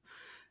time ago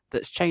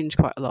that's changed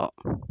quite a lot.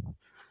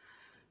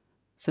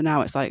 So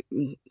now it's like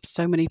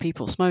so many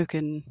people smoke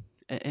in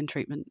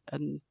treatment,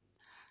 and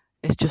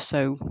it's just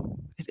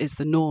it's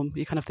the norm.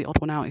 You're kind of the odd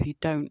one out if you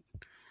don't.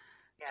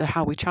 Yeah. So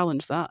how we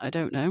challenge that, I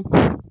don't know.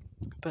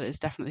 But it's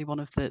definitely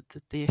one of the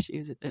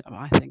issues,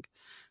 I think,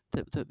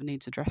 that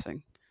needs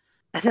addressing.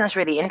 I think that's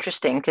really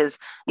interesting because,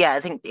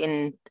 I think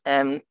in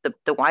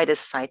the wider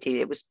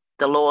society,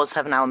 the laws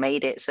have now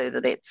made it so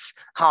that it's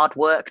hard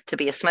work to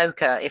be a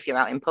smoker. If you're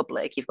out in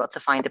public, you've got to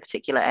find a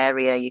particular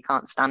area. You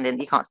can't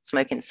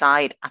smoke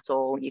inside at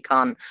all. You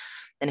can't,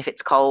 and if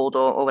it's cold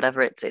or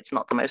whatever, it's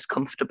not the most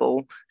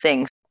comfortable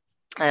thing.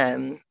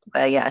 Where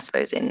I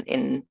suppose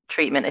in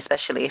treatment,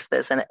 especially if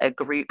there's a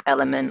group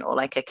element or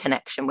like a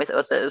connection with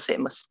others, it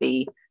must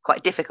be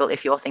quite difficult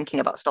if you're thinking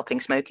about stopping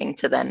smoking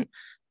to then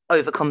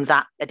overcome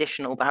that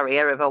additional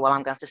barrier of, I'm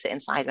going to have to sit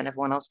inside when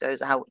everyone else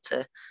goes out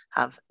to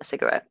have a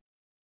cigarette.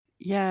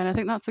 Yeah, and I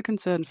think that's a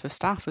concern for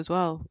staff as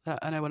well.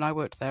 I know when I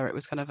worked there, it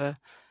was kind of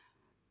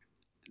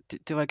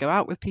do I go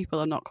out with people?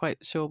 I'm not quite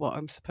sure what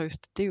I'm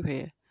supposed to do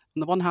here. On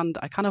the one hand,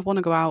 I kind of want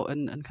to go out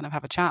and kind of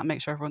have a chat and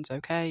make sure everyone's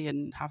okay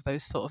and have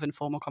those sort of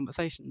informal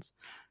conversations.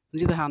 On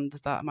the other hand,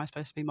 is that am I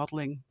supposed to be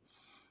modelling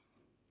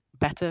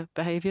better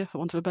behaviour, for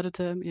want of a better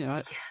term?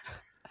 I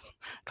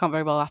can't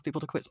very well ask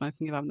people to quit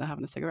smoking if they're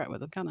having a cigarette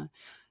with them, can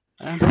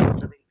I?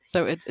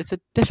 So it's a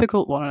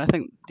difficult one, and I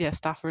think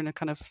staff are in a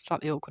kind of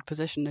slightly awkward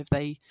position if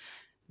they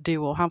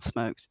do or have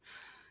smoked,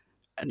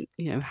 and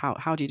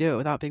how do you do it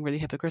without being really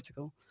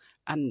hypocritical?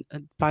 And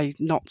by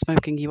not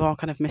smoking, you are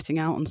kind of missing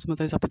out on some of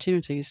those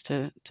opportunities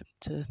to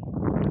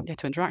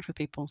to interact with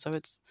people. So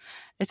it's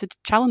a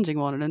challenging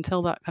one, and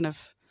until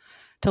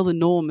the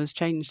norm has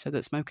changed so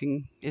that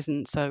smoking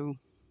isn't so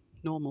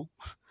normal,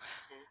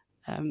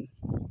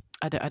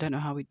 I don't know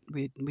how we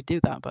do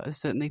that, but it's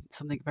certainly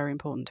something very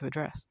important to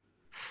address.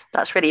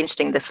 That's really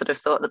interesting, this sort of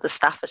thought that the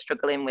staff are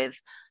struggling with.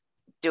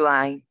 Do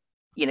I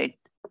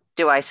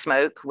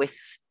smoke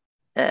with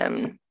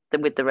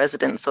the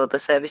residents or the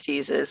service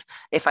users?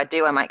 If I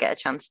do, I might get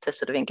a chance to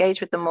sort of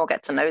engage with them more,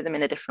 get to know them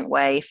in a different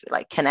way,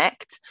 like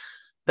connect.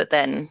 But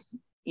then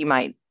you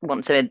might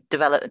want to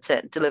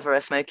deliver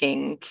a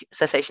smoking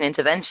cessation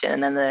intervention,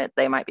 and then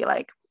they might be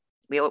like,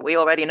 we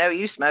already know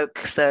you smoke.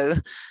 So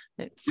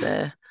it's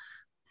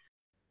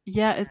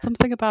yeah, it's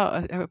something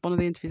about one of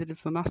the interviews I did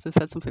for my master's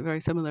said something very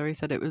similar. He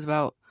said it was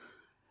about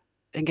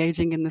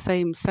engaging in the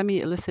same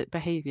semi-illicit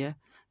behaviour,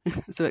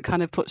 so it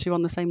kind of puts you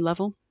on the same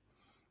level,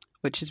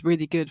 which is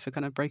really good for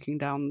kind of breaking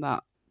down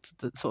that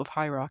sort of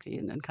hierarchy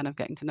and kind of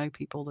getting to know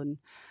people and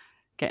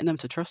getting them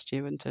to trust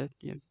you and to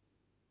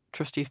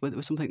trust you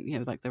with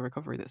something like the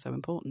recovery that's so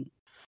important.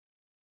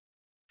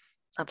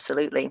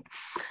 Absolutely.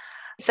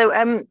 So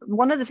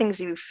one of the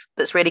things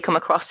that's really come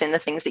across in the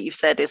things that you've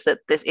said is that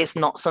this is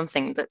not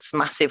something that's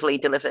massively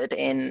delivered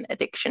in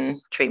addiction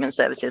treatment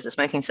services. The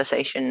smoking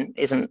cessation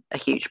isn't a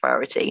huge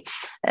priority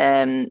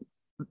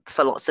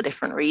for lots of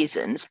different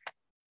reasons.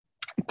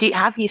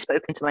 Have you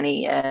spoken to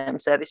any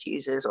service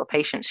users or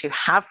patients who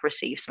have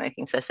received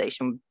smoking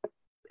cessation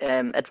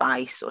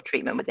advice or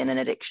treatment within an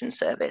addiction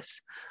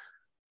service?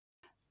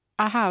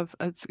 I have.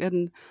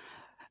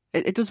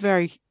 It does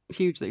vary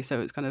hugely, so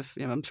it's kind of,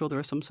 I'm sure there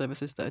are some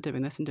services that are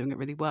doing this and doing it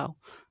really well.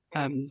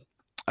 I've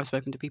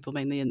spoken to people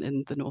mainly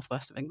in the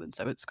northwest of England,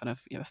 so it's kind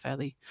of a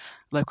fairly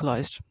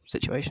localized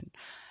situation.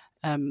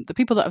 The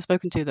people that I've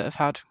spoken to that have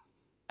had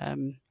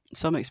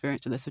some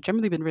experience of this have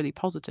generally been really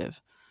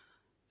positive.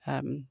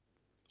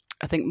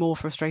 I think more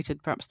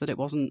frustrated perhaps that it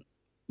wasn't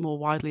more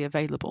widely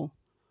available.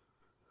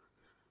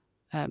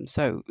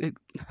 So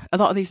a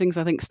lot of these things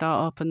I think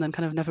start up and then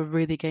kind of never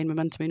really gain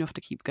momentum enough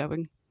to keep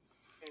going.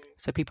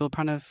 So people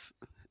kind of,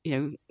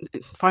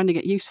 finding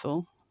it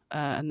useful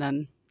and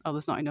then,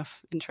 there's not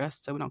enough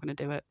interest, so we're not going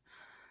to do it,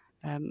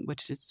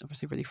 which is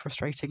obviously really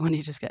frustrating when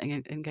you're just getting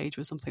engaged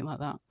with something like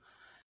that.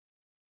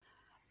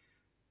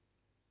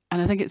 And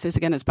I think it's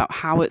about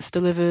how it's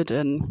delivered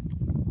and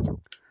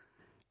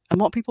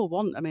what people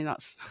want. I mean,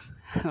 that's,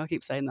 I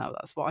keep saying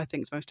that's what I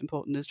think is most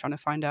important, is trying to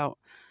find out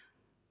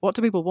what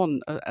do people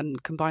want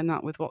and combine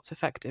that with what's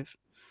effective.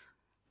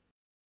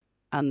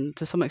 And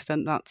to some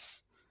extent,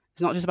 it's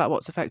not just about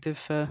what's effective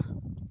for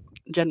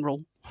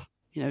general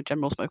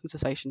smoking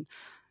cessation.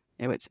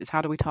 It's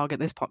how do we target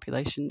this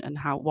population and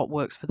what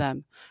works for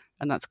them.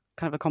 And that's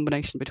kind of a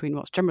combination between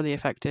what's generally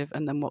effective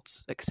and then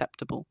what's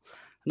acceptable.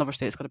 And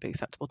obviously it's got to be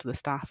acceptable to the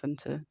staff and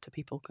to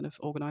people kind of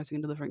organising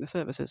and delivering the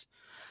services.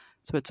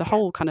 So it's a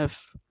whole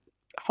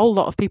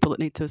lot of people that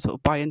need to sort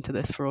of buy into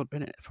this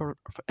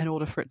in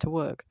order for it to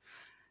work.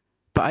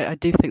 But I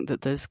do think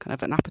that there's kind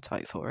of an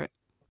appetite for it.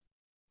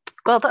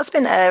 Well, that's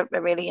been a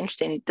really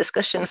interesting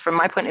discussion from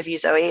my point of view,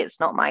 Zoe.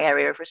 It's not my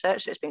area of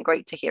research, so it's been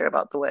great to hear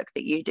about the work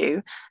that you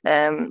do.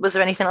 Was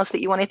there anything else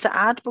that you wanted to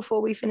add before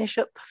we finish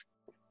up?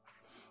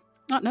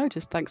 No,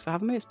 just thanks for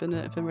having me. It's been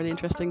really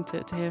interesting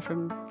to hear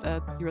from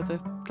your other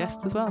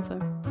guests as well. So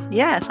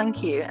yeah,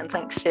 thank you, and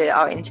thanks to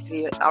our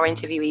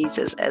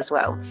interviewees as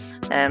well.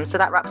 So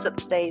that wraps up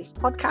today's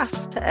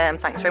podcast.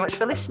 Thanks very much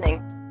for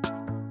listening.